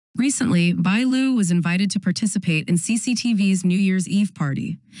Recently, Bai Lu was invited to participate in CCTV's New Year's Eve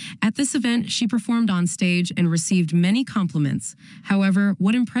party. At this event, she performed on stage and received many compliments. However,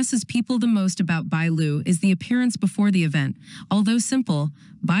 what impresses people the most about Bai Lu is the appearance before the event. Although simple,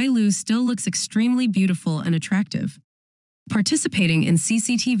 Bai Lu still looks extremely beautiful and attractive. Participating in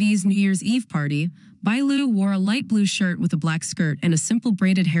CCTV's New Year's Eve party, Bai Lu wore a light blue shirt with a black skirt and a simple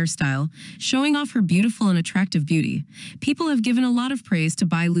braided hairstyle, showing off her beautiful and attractive beauty. People have given a lot of praise to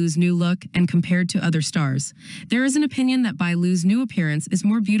Bai Lu's new look and compared to other stars. There is an opinion that Bai Lu's new appearance is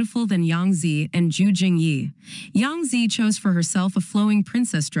more beautiful than Yang Zi and Jing. Yang Zi chose for herself a flowing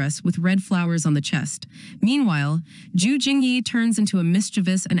princess dress with red flowers on the chest. Meanwhile, Jing turns into a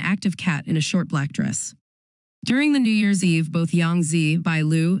mischievous and active cat in a short black dress. During the New Year's Eve, both Yang Zi, Bai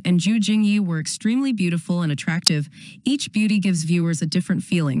Lu, and Jing were extremely beautiful and attractive. Each beauty gives viewers a different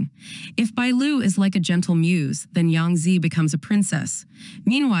feeling. If Bai Lu is like a gentle muse, then Yang Zi becomes a princess.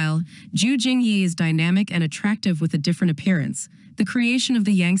 Meanwhile, Jing is dynamic and attractive with a different appearance. The creation of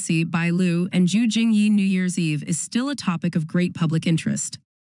the Yangtze, Bai Lu, and Jing New Year's Eve is still a topic of great public interest.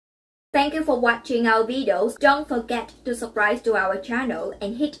 Thank you for watching our videos. Don't forget to subscribe to our channel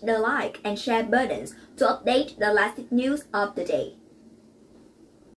and hit the like and share buttons to update the latest news of the day.